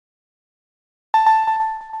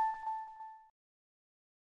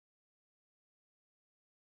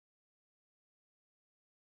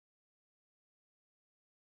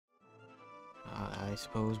I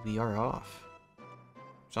suppose we are off.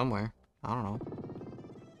 Somewhere. I don't know.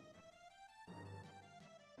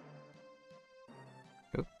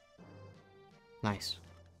 Oop. Nice.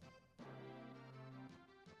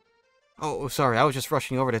 Oh, sorry, I was just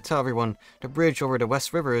rushing over to tell everyone the bridge over the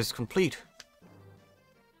West River is complete.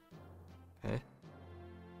 Eh?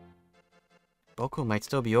 Boko might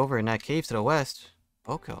still be over in that cave to the west.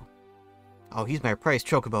 Boko? Oh, he's my prized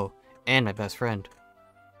chocobo, and my best friend.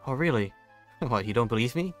 Oh, really? What, you don't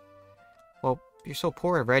believe me? Well, you're so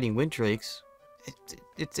poor at riding windrakes.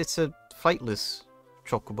 It's a flightless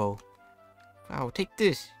chocobo. Oh, take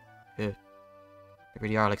this. They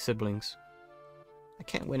really are like siblings. I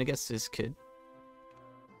can't win against this kid.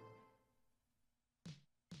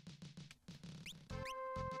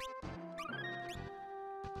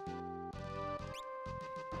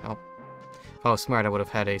 Oh. If I was smart, I would have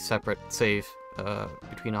had a separate save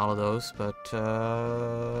between all of those, but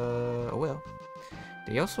oh well.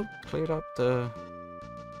 They also cleared up the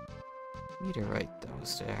meteorite that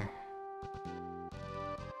was there.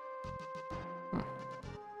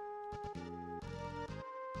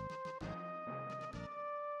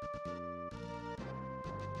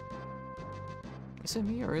 Is it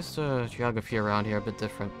me, or is the geography around here a bit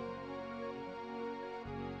different?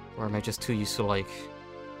 Or am I just too used to, like,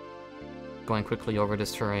 going quickly over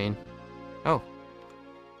this terrain? Oh.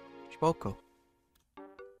 Chiboko.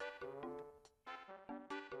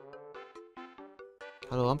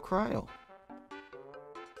 Hello, I'm Cryo.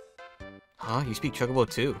 Huh? You speak Chocobo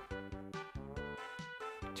too?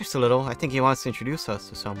 Just a little. I think he wants to introduce us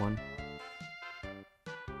to someone.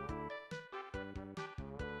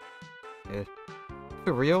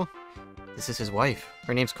 For real? This is his wife.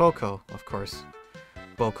 Her name's Coco, of course.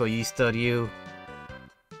 Boko, you stud you.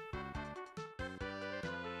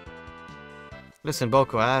 Listen,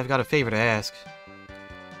 Boko, I've got a favor to ask.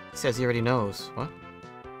 He says he already knows. What?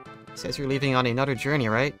 He says you're leaving on another journey,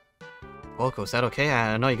 right? Boko, is that okay?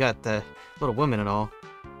 I know you got the little woman and all.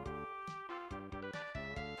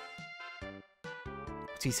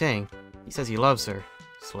 What's he saying? He says he loves her.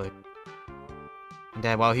 Slick. And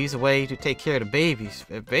that while he's away to take care of the babies.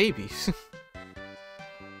 Babies?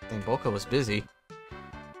 I think Boko was busy.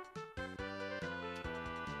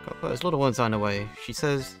 His little one's on the way. She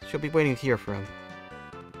says she'll be waiting to hear from him.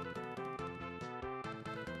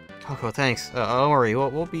 Coco, thanks. Don't worry,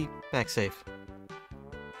 we'll be back safe.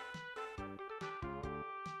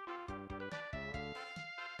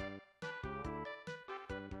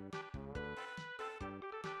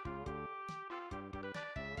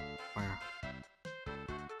 Wow.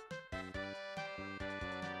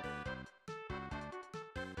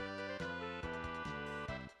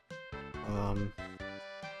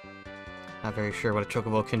 Not very sure what a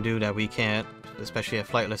chocobo can do that we can't, especially a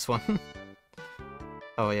flightless one.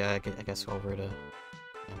 Oh yeah, I guess over to... Yeah,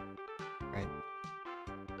 right.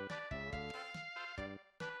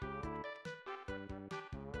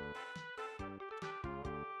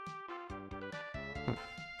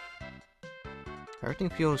 Everything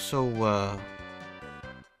feels so,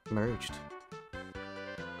 merged.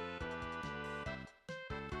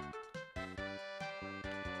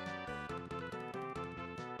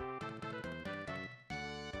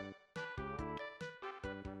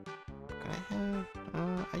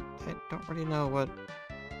 I don't really know what...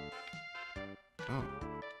 Oh.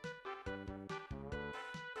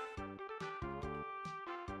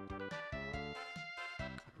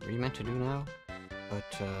 What are you meant to do now?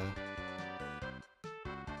 But,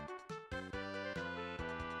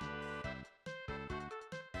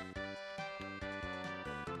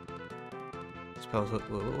 suppose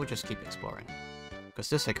we'll just keep exploring. Because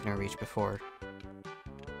this I couldn't reach before.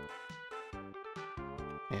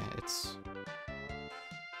 Yeah, it's...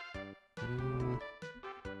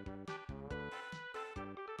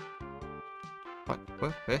 What?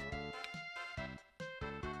 What? Eh?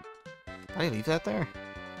 Did I leave that there?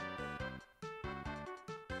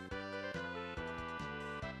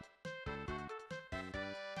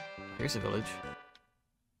 Here's a village.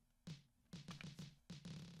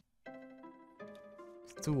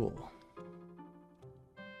 Thule.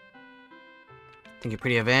 Think you're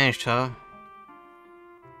pretty advanced, huh?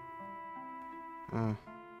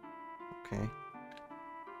 Okay.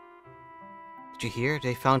 Did you hear?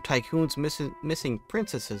 They found Tycoon's missing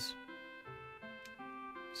princesses.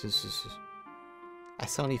 I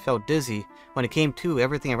suddenly felt dizzy. When it came to,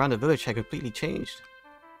 everything around the village had completely changed.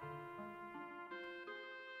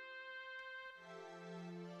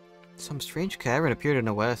 Some strange cavern appeared in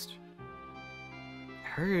the west. I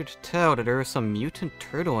heard tell that there was some mutant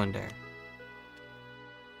turtle in there.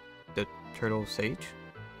 The turtle sage?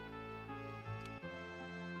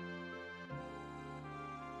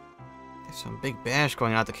 There's some big bash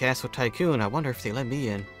going on at the Castle Tycoon. I wonder if they let me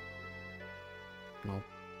in. No.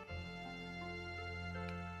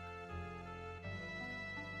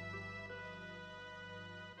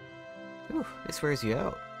 Ooh, this wears you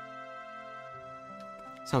out.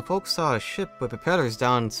 Some folks saw a ship with propellers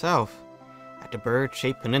down south at the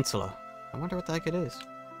bird-shaped peninsula. I wonder what the heck it is.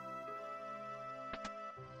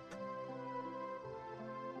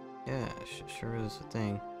 Yeah, sure is a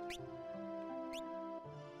thing.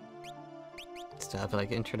 Still have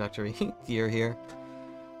like introductory gear here.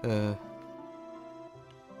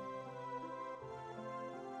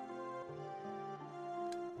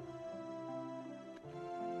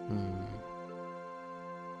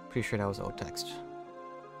 Pretty sure that was old text.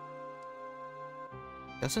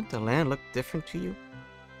 Doesn't the land look different to you?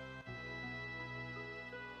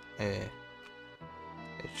 It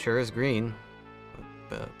sure is green.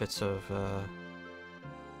 Bits of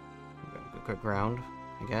ground,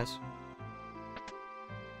 I guess.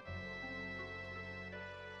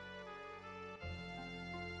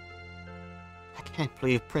 I can't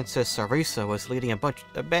believe Princess Sarisa was leading a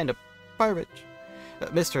band of pirates.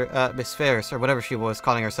 Miss Ferris, or whatever she was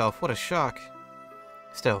calling herself, what a shock.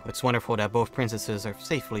 Still, it's wonderful that both princesses are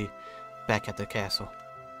safely back at the castle.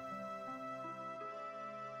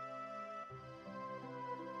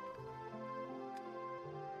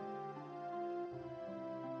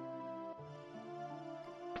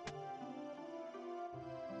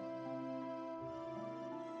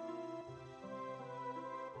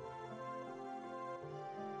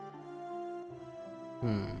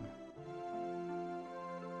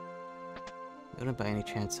 You wouldn't by any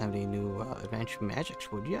chance have any new adventure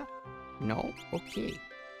magics, would ya? No? Okay.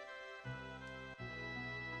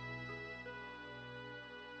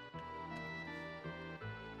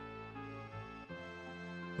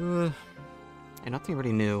 And nothing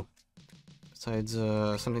really new. Besides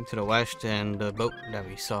something to the west and the boat that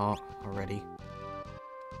we saw already.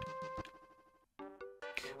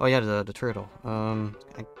 Oh yeah, the turtle. Can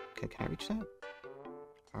I reach that?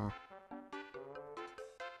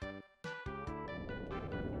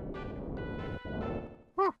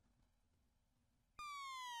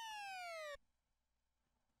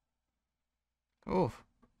 Oh,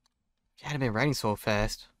 you hadn't been riding so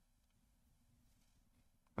fast.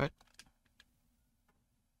 What?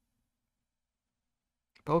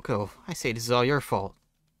 Boko, I say this is all your fault.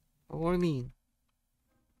 What do you mean?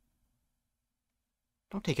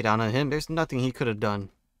 Don't take it out on him. There's nothing he could have done.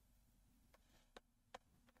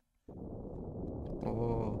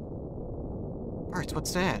 Oh, Parts,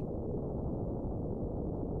 what's that?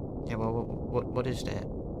 Yeah, well, what is that?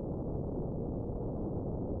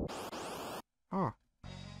 Oh.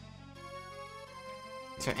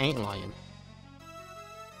 It's an antlion.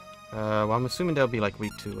 Well, I'm assuming they'll be like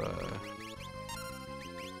weak to, I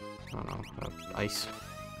don't know, ice.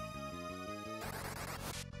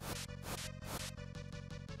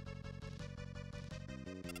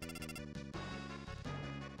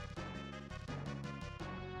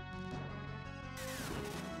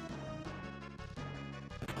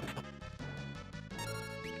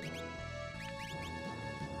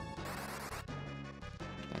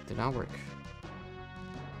 That did not work.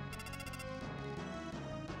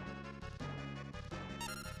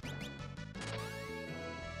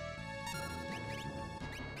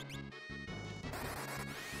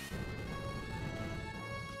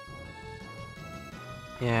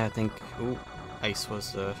 Yeah, I think ice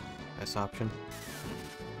was the best option.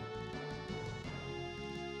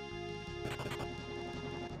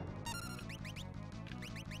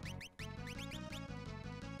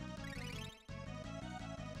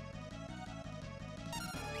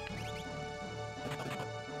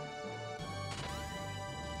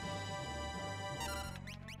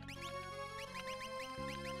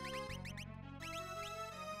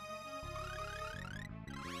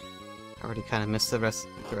 I already kind of missed the rest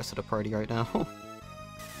of the party right now.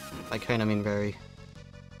 I kind of mean very.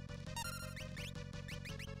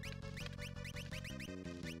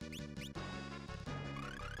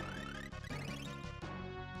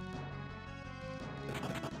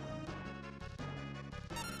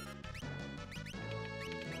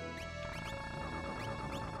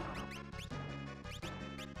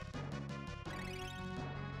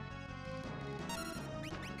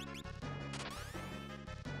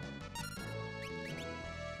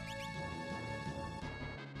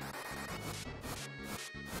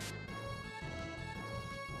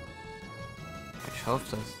 How much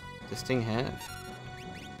health does this thing have?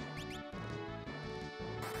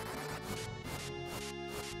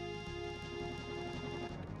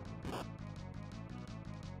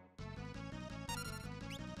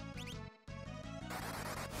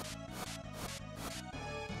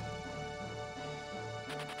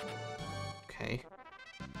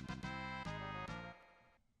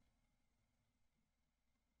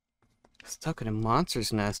 Stuck in a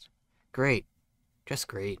monster's nest. Great. Just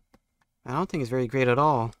great. I don't think it's very great at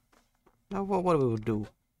all. Now, what do we do?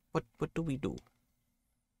 What do we do?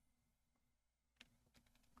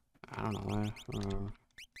 I don't know.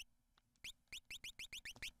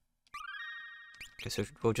 Guess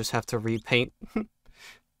we'll just have to repaint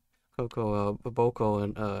Boko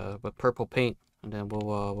and with purple paint, and then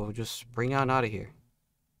we'll just bring on out of here.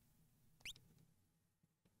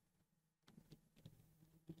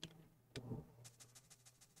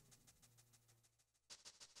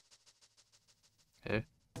 Okay.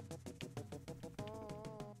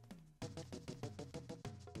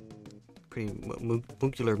 Pretty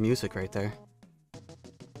mooncular music right there.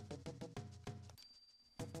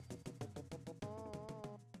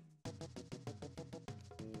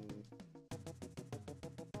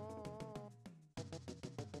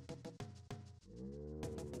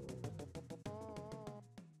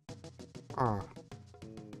 Oh.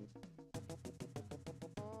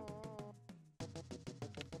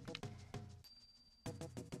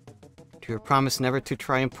 Do you promise never to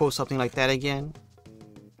try and pull something like that again?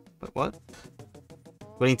 But what?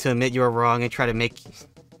 Willing to admit you were wrong and try to make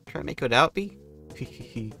it without me?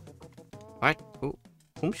 What? Oh,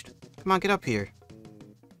 Hoomst? Come on, get up here.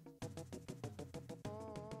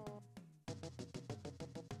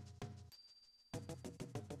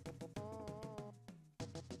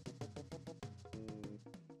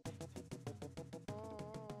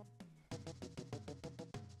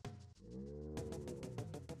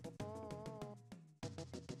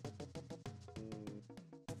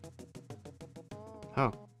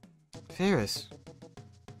 Oh. Ferris.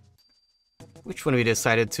 Which one of you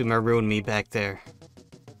decided to maroon me back there?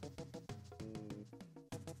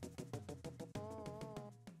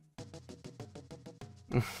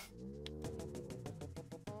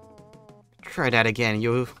 Try that again.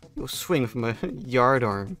 You'll swing from a yard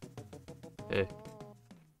arm.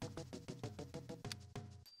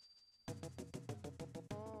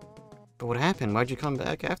 But what happened? Why'd you come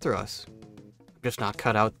back after us? I'm just not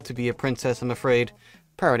cut out to be a princess, I'm afraid.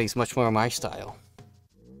 Parody's much more my style.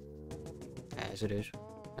 As it is.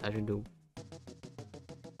 As you do.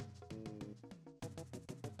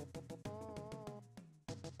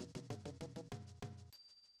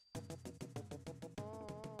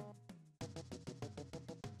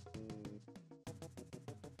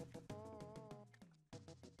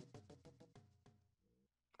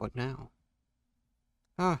 What now?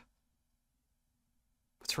 Ah.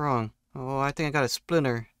 What's wrong? Oh, I think I got a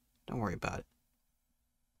splinter. Don't worry about it.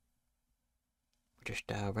 Just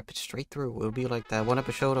rip it straight through. It'll be like that one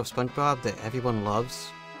episode of SpongeBob that everyone loves.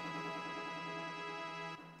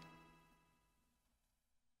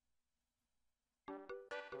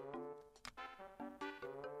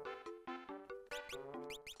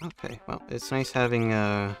 Okay, well, it's nice having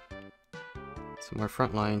some more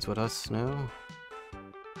front lines with us now.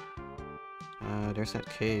 There's that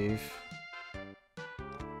cave.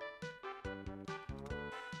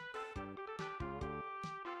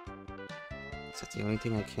 Is that the only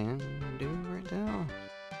thing I can do right now?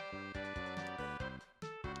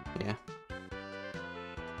 Yeah.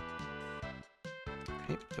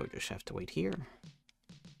 Okay, so we just have to wait here.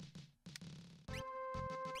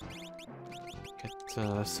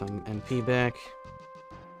 Get some MP back.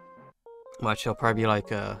 Watch, there'll probably be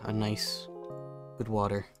like a nice, good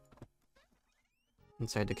water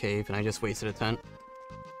inside the cave, and I just wasted a tent.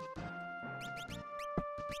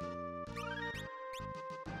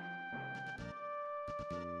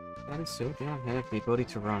 That is so, yeah, I have the ability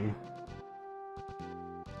to run.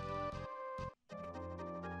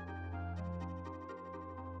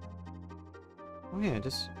 Oh yeah,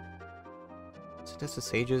 just... Is this the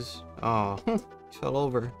sages? Oh, he fell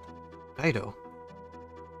over. Kaido.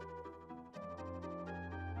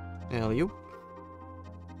 Hell, you.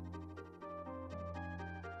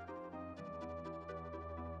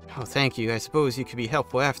 Oh, thank you. I suppose you could be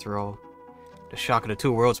helpful after all. The shock of the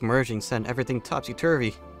two worlds merging sent everything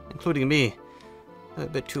topsy-turvy, including me. A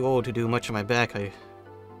bit too old to do much on my back, I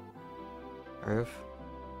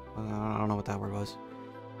don't know what that word was.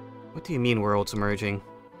 What do you mean worlds merging?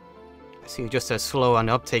 I see just as slow on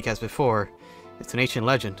uptake as before. It's an ancient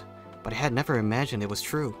legend, but I had never imagined it was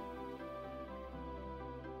true.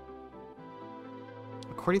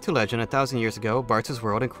 According to legend, 1,000 years ago, Bartz's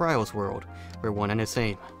world and Cryo's world were one and the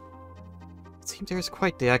same. It seems there's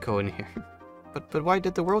quite the echo in here. But why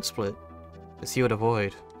did the world split? To seal the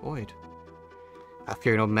void. Void. I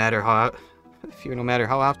fear no matter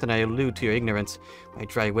how often I allude to your ignorance, my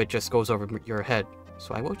dry wit just goes over your head.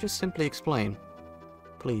 So I will just simply explain.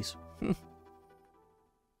 Please.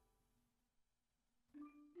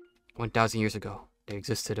 1,000 years ago, There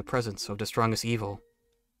existed a presence of the strongest evil.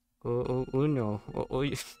 Uno.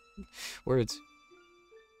 Words.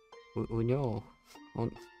 Uno.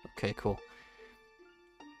 Okay, cool.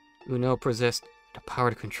 Uno possessed the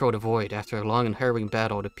power to control the void. After a long and harrowing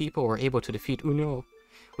battle, the people were able to defeat Uno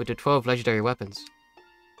with the 12 legendary weapons.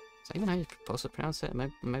 Is that even how you're supposed to pronounce that?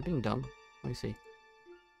 Am I being dumb? Let me see.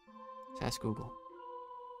 Let's ask Google.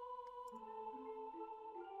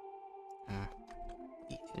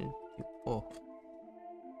 Oh.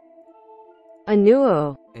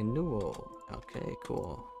 Anuo. Anuo. Okay,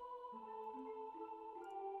 cool.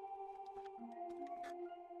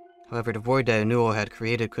 However, the void that Anuo had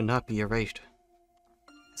created could not be erased.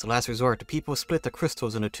 As a last resort, the people split the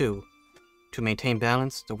crystals into two. To maintain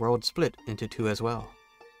balance, the world split into two as well.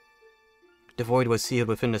 The void was sealed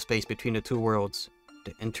within the space between the two worlds,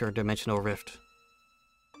 the interdimensional rift.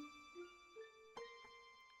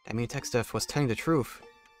 That means Exdeath was telling the truth.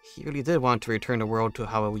 He really did want to return the world to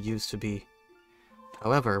how it used to be.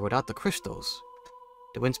 However, without the crystals,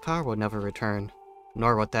 the wind's power would never return,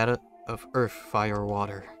 nor would that of earth, fire, or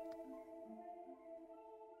water.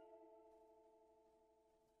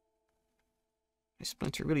 My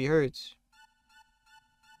splinter really hurts.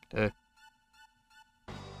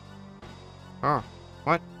 Oh,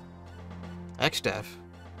 what? Exdeath.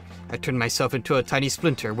 I turned myself into a tiny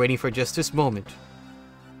splinter, waiting for just this moment.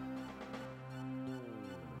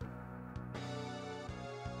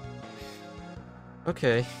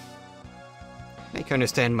 Okay. I can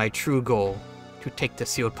understand my true goal, to take the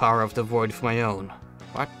sealed power of the void for my own.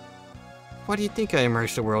 What? Why do you think I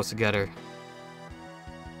merged the worlds together?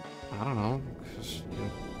 I don't know.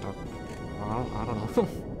 I don't know.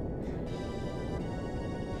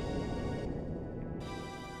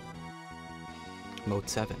 Mode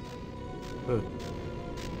 7. Ugh.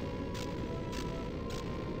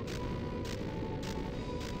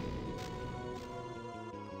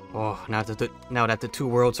 Oh, now that the two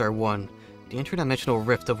worlds are one, the interdimensional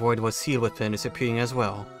rift the void was sealed within is appearing as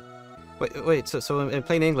well. Wait, so in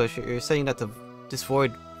plain English, you're saying that this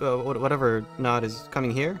void, whatever knot is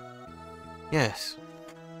coming here? Yes.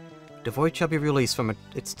 The void shall be released from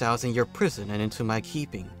its 1,000-year prison and into my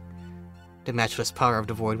keeping. The matchless power of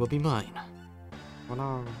the void will be mine. Oh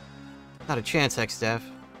no. Not a chance, Exdeath.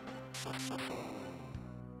 Flip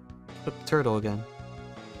the turtle again.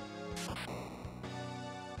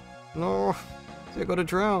 No, they're gonna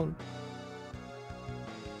drown.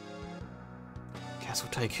 Castle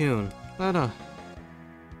Tycoon, Lena.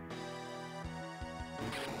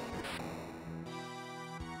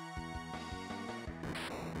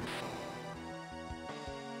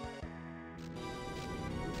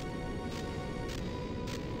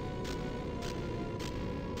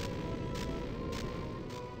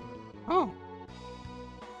 Oh.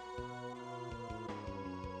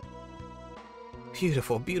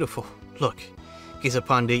 Beautiful, beautiful. Look, gaze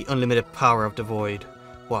upon the unlimited power of the void.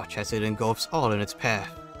 Watch as it engulfs all in its path,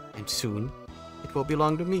 and soon it will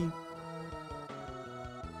belong to me.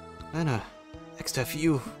 Anna, Exdeath,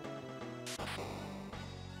 you.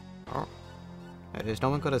 Oh, is no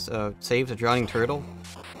one gonna save the drowning turtle?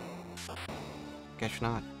 Guess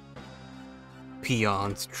not.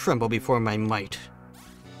 Peons, tremble before my might.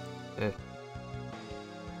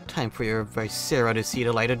 Time for your viscera to see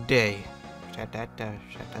the light of day. Is that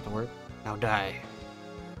the word? Now die.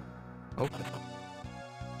 Open.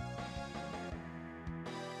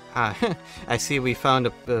 Ah, I see we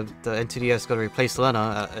found the entity that's going to replace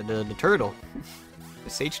Lena, the turtle. The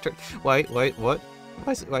sage turtle. Wait, what?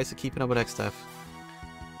 Why is it keeping up with Exdeath?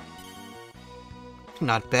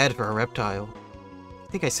 Not bad for a reptile.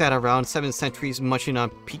 I think I sat around 7 centuries munching on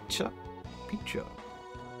pizza?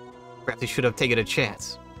 Perhaps I should have taken a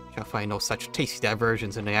chance. Shall find no such tasty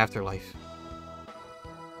diversions in the afterlife.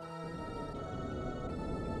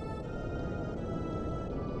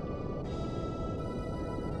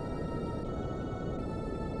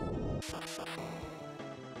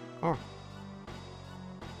 Oh.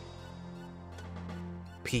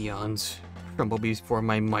 Peons, tremble before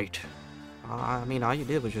my might. I mean, all you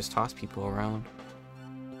did was just toss people around.